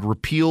said he would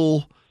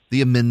repeal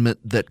the amendment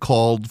that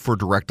called for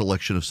direct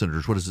election of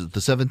senators. What is it, the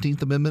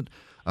 17th Amendment?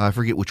 I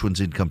forget which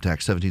one's income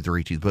tax, 17th or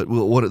 18th, but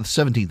what the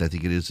 17th, I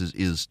think it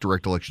is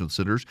direct election of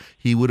senators.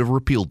 He would have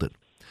repealed it.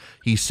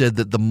 He said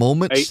that the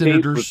moment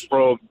senators...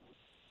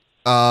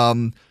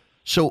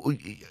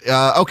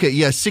 okay,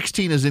 yeah,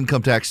 16 is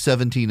income tax,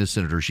 17 is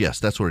senators. Yes,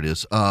 that's what it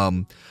is.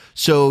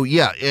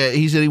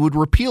 He said he would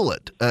repeal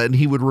it, and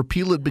he would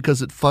repeal it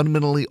because it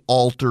fundamentally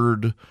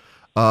altered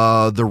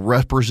the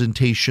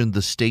representation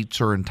the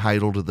states are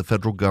entitled to the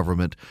federal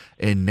government,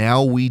 and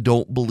now we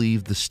don't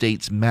believe the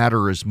states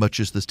matter as much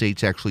as the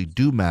states actually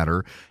do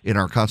matter in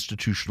our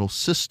constitutional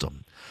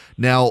system.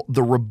 Now,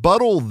 the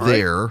rebuttal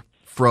there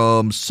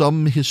from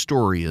some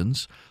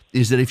historians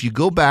is that if you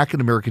go back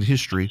in American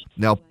history,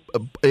 now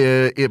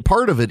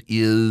part of it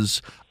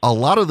is a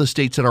lot of the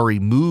states had already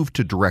moved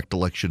to direct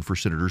election for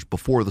senators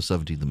before the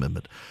 17th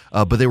Amendment,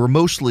 but they were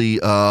mostly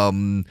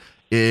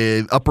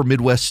upper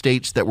Midwest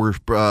states that were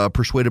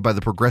persuaded by the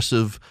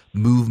progressive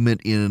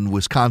movement in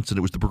Wisconsin.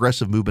 It was the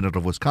progressive movement out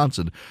of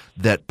Wisconsin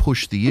that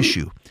pushed the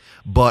issue.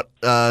 But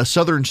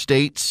southern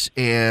states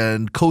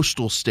and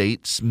coastal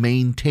states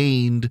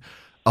maintained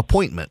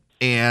appointment.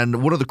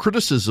 And one of the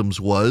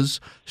criticisms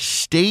was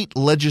state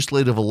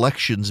legislative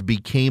elections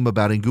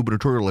and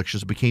gubernatorial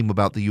elections became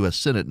about the U.S.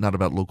 Senate, not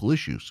about local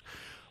issues.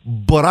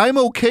 But I'm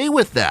okay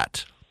with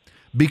that,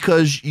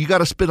 because you got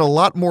to spend a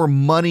lot more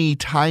money,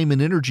 time,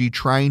 and energy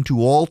trying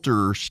to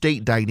alter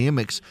state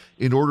dynamics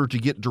in order to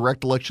get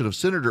direct election of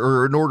senators,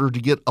 or in order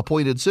to get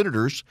appointed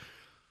senators,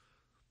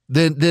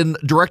 than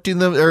directing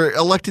them or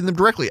electing them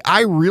directly.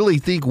 I really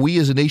think we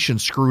as a nation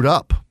screwed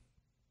up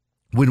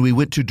when we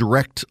went to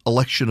direct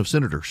election of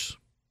senators,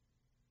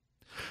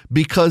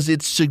 because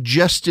it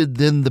suggested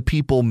then the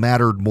people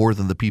mattered more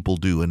than the people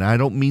do. And I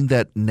don't mean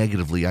that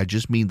negatively. I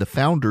just mean the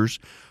founders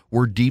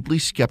were deeply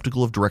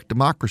skeptical of direct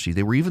democracy.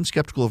 They were even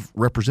skeptical of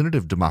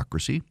representative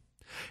democracy.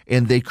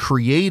 And they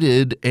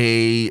created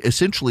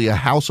essentially a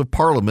House of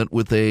Parliament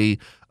with a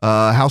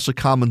House of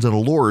Commons and a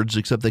Lords,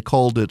 except they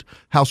called it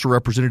House of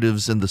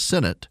Representatives and the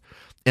Senate.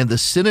 And the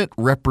Senate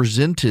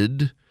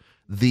represented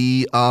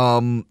the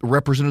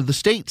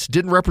states,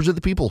 didn't represent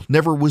the people,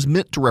 never was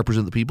meant to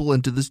represent the people,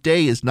 and to this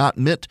day is not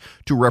meant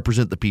to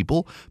represent the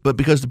people. But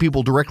because the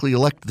people directly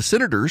elect the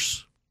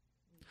senators,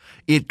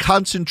 it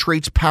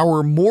concentrates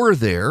power more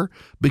there,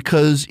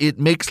 because it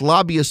makes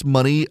lobbyist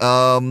money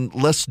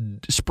less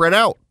spread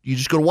out. You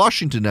just go to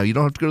Washington now. You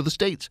don't have to go to the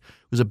states.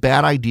 It was a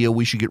bad idea.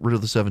 We should get rid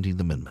of the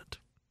 17th Amendment.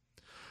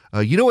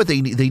 You know what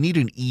they need? They need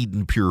an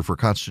Eden Pure for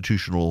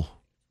constitutional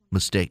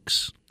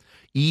mistakes.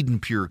 Eden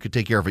Pure could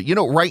take care of it. You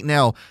know, right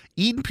now,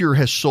 Eden Pure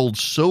has sold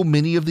so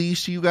many of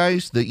these to you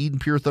guys, the Eden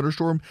Pure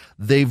Thunderstorm,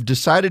 they've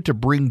decided to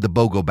bring the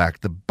BOGO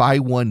back, the buy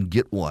one,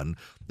 get one.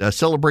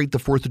 Celebrate the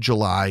 4th of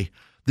July.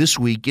 This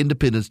week,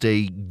 Independence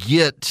Day,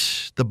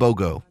 get the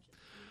BOGO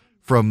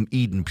from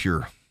Eden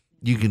Pure.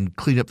 You can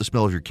clean up the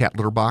smell of your cat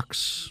litter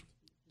box,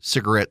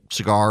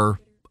 cigar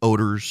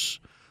odors,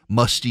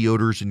 musty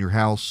odors in your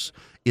house.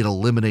 It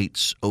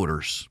eliminates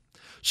odors.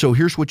 So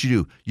here's what you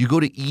do. You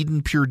go to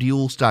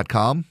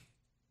EdenPureDeals.com.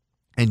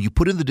 and you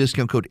put in the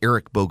discount code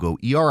ERICBOGO,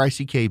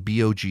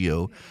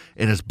 ERICKBOGO,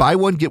 and it's buy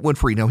one, get one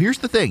free. Now, here's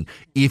the thing.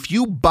 If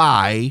you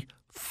buy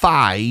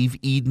 5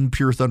 Eden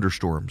Pure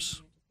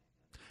Thunderstorms,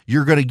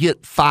 you're going to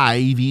get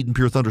 5 Eden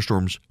Pure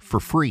Thunderstorms for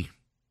free.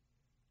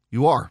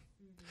 You are.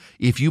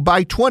 If you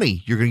buy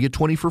 20, you're going to get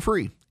 20 for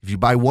free. If you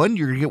buy one,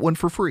 you're going to get one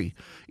for free.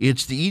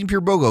 It's the Eden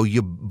Pure BOGO.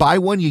 You buy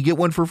one, you get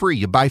one for free.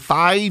 You buy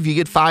 5, you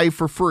get 5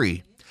 for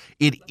free.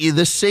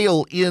 The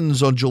sale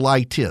ends on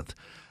July 10th.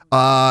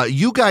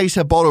 You guys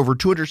have bought over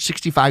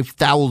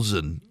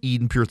 265,000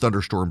 Eden Pure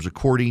Thunderstorms,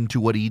 according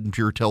to what Eden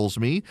Pure tells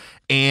me.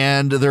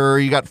 And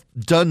you got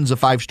tons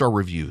of 5-star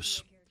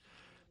reviews.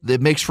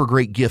 That makes for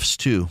great gifts,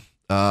 too.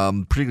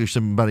 Particularly if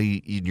somebody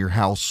in your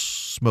house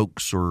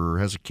smokes or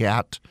has a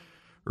cat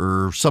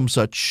or some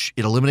such.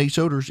 It eliminates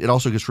odors. It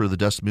also gets rid of the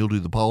dust, mildew,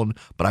 the pollen.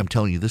 But I'm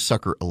telling you, this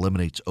sucker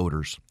eliminates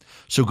odors.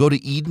 So go to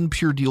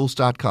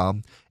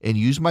EdenPureDeals.com and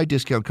use my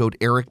discount code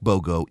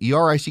ERICBOGO,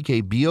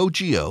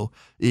 ERICKBOGO.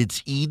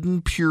 It's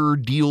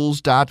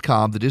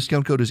EdenPureDeals.com. The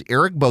discount code is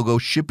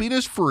ERICBOGO. Shipping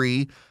is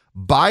free.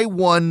 Buy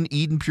one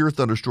Eden Pure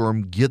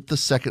Thunderstorm. Get the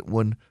second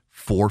one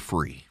for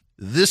free.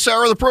 This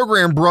hour of the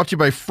program brought to you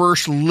by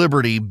First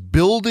Liberty,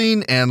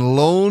 building and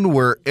loan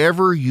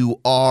wherever you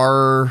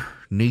are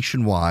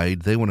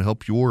nationwide. They want to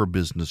help your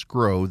business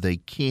grow. They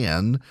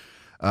can.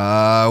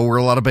 Where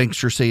a lot of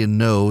banks are saying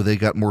no, they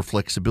got more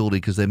flexibility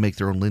because they make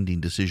their own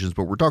lending decisions.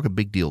 But we're talking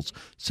big deals,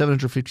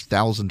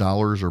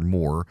 $750,000 or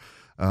more.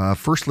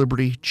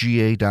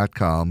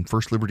 FirstLibertyGA.com,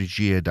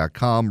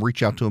 FirstLibertyGA.com.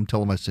 Reach out to them,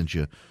 tell them I sent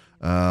you,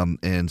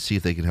 and see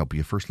if they can help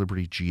you.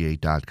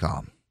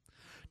 FirstLibertyGA.com.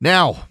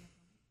 Now,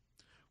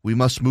 we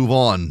must move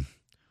on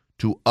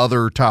to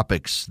other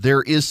topics.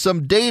 There is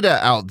some data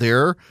out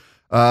there.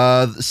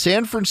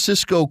 San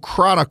Francisco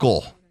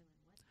Chronicle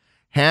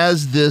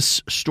has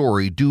this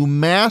story. Do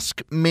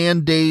mask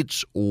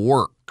mandates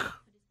work?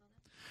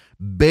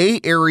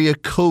 Bay Area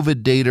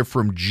COVID data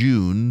from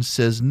June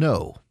says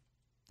no.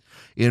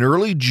 In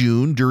early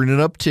June, during an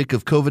uptick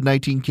of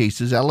COVID-19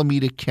 cases,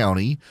 Alameda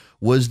County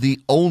was the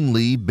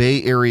only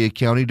Bay Area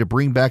county to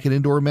bring back an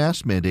indoor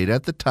mask mandate.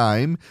 At the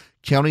time,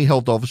 County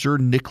Health Officer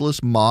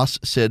Nicholas Moss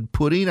said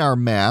putting our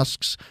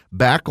masks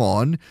back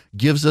on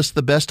gives us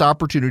the best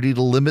opportunity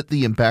to limit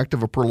the impact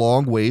of a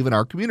prolonged wave in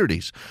our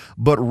communities.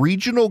 But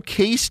regional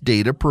case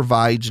data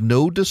provides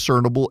no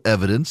discernible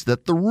evidence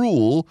that the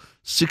rule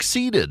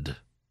succeeded.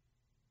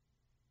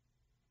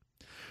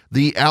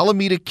 The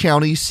Alameda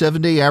County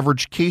 7-day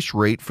average case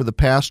rate for the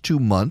past 2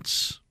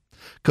 months,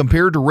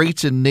 compared to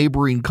rates in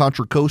neighboring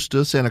Contra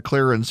Costa, Santa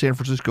Clara, and San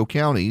Francisco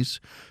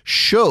counties,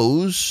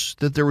 shows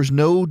that there was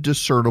no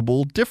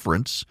discernible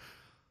difference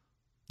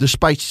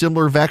despite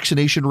similar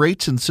vaccination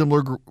rates and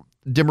similar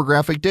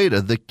demographic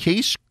data. The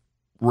case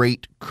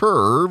rate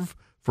curve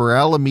for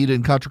Alameda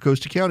and Contra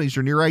Costa counties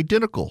are near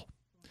identical.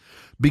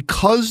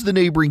 Because the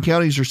neighboring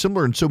counties are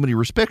similar in so many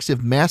respects,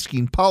 if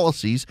masking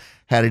policies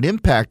had an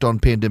impact on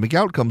pandemic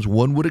outcomes,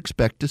 one would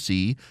expect to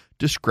see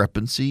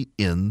discrepancy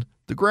in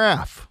the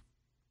graph.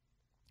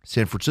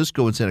 San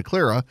Francisco and Santa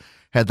Clara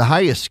had the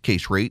highest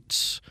case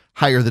rates,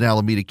 higher than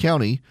Alameda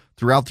County,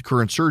 throughout the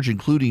current surge,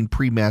 including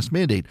pre-mask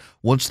mandate.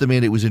 Once the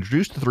mandate was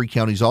introduced, the three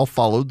counties all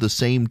followed the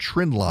same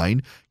trend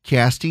line,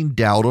 casting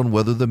doubt on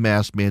whether the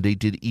mask mandate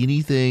did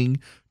anything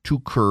to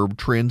curb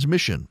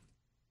transmission.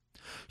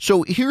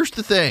 So here's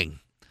the thing.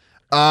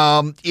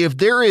 If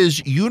there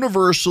is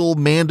universal,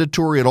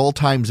 mandatory at all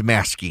times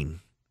masking,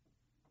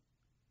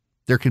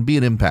 there can be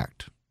an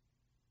impact.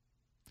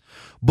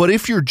 But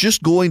if you're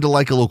just going to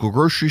like a local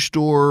grocery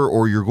store,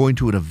 or you're going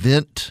to an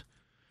event,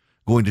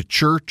 going to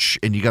church,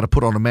 and you got to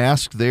put on a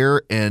mask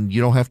there and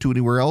you don't have to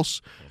anywhere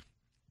else,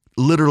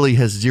 literally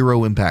has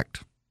zero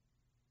impact.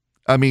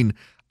 I mean,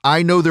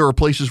 I know there are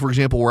places, for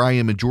example, where I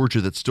am in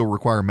Georgia that still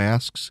require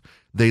masks.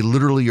 They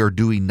literally are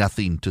doing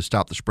nothing to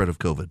stop the spread of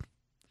COVID.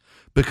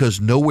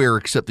 Because nowhere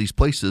except these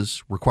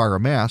places require a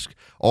mask.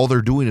 All they're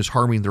doing is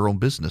harming their own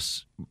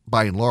business,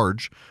 by and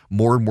large.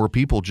 More and more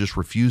people just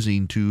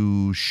refusing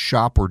to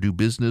shop or do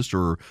business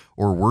or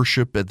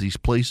worship at these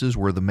places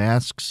where the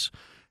masks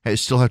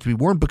still have to be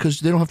worn because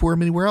they don't have to wear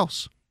them anywhere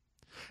else.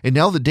 And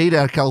now the data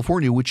out of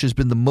California, which has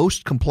been the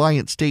most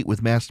compliant state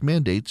with mask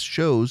mandates,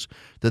 shows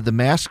that the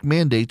mask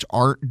mandates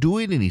aren't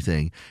doing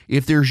anything.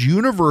 If there's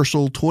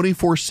universal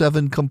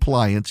 24/7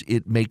 compliance,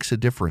 it makes a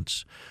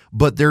difference.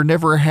 But there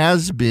never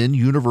has been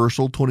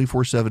universal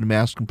 24/7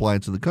 mask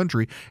compliance in the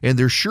country, and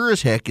there sure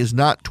as heck is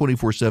not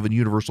 24/7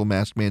 universal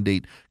mask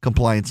mandate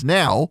compliance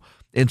now.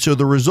 And so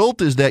the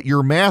result is that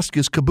your mask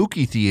is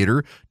kabuki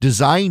theater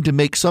designed to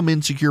make some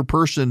insecure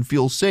person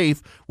feel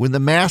safe when the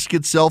mask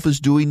itself is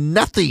doing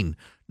nothing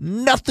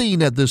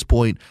at this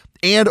point.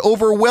 And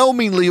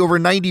overwhelmingly, over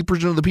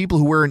 90% of the people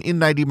who wear an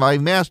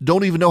N95 mask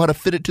don't even know how to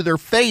fit it to their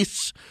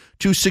face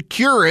to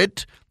secure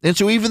it. And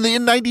so even the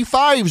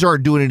N95s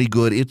aren't doing any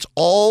good. It's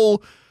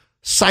all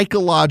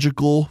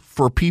psychological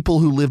for people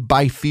who live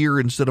by fear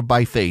instead of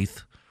by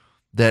faith,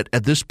 that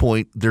at this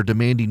point they're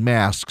demanding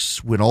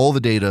masks when all the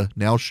data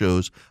now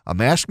shows a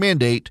mask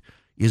mandate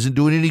isn't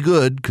doing any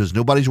good because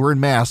nobody's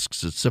wearing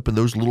masks except in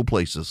those little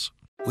places.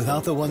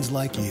 Without the ones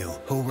like you,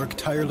 who work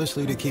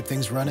tirelessly to keep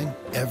things running,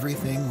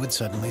 everything would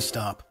suddenly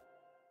stop.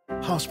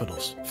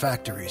 Hospitals,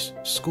 factories,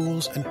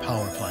 schools, and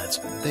power plants,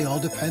 they all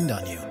depend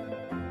on you.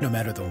 No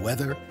matter the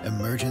weather,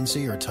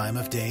 emergency, or time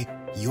of day,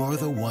 you're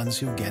the ones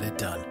who get it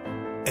done.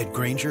 At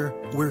Grainger,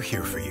 we're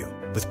here for you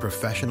with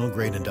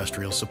professional-grade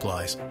industrial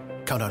supplies.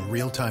 Count on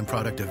real-time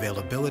product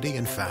availability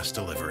and fast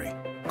delivery.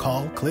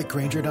 Call, click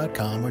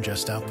Grainger.com, or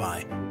just stop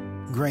by.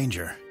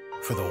 Grainger,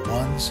 for the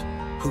ones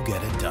who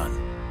get it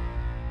done.